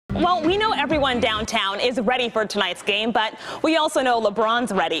Well, we know everyone downtown is ready for tonight's game, but we also know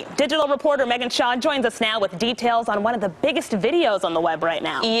LeBron's ready. Digital reporter Megan Shaw joins us now with details on one of the biggest videos on the web right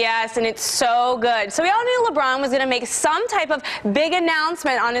now. Yes, and it's so good. So we all knew LeBron was going to make some type of big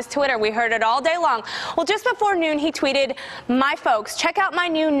announcement on his Twitter. We heard it all day long. Well, just before noon, he tweeted, "My folks, check out my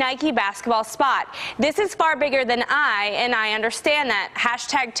new Nike basketball spot. This is far bigger than I, and I understand that.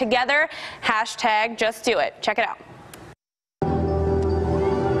 Hashtag together, hashtag just do it." Check it out.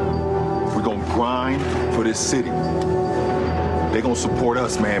 We're going to grind for this city. They're going to support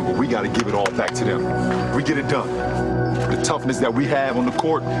us, man, but we got to give it all back to them. We get it done. The toughness that we have on the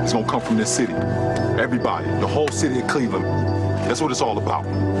court is going to come from this city. Everybody, the whole city of Cleveland. That's what it's all about.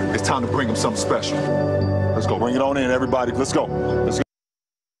 It's time to bring them something special. Let's go. Bring it on in, everybody. Let's go. Let's go.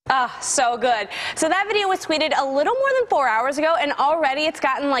 Ah, so good. So that video was tweeted a little more than 4 hours ago, and already it's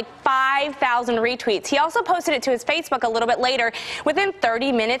gotten like 5,000 retweets. He also posted it to his Facebook a little bit later. Within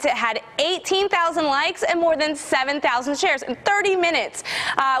 30 minutes, it had 18,000 likes and more than 7,000 shares in 30 minutes.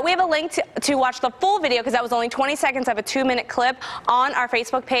 We have a link to watch the full video, because that was only 20 seconds of a 2-minute clip, on our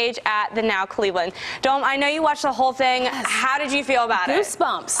Facebook page at The Now Cleveland. Dome, I know you watched the whole thing. Yes. How did you feel about it?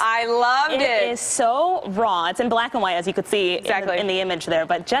 Goosebumps. I loved it. It is so raw. It's in black and white, as you could see exactly in the image there,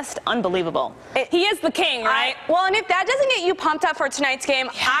 but just unbelievable. He is the king, right? Well, and if that doesn't get you pumped up for tonight's game,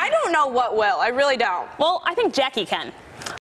 I don't know what will. I really don't. Well, I think Jackie can.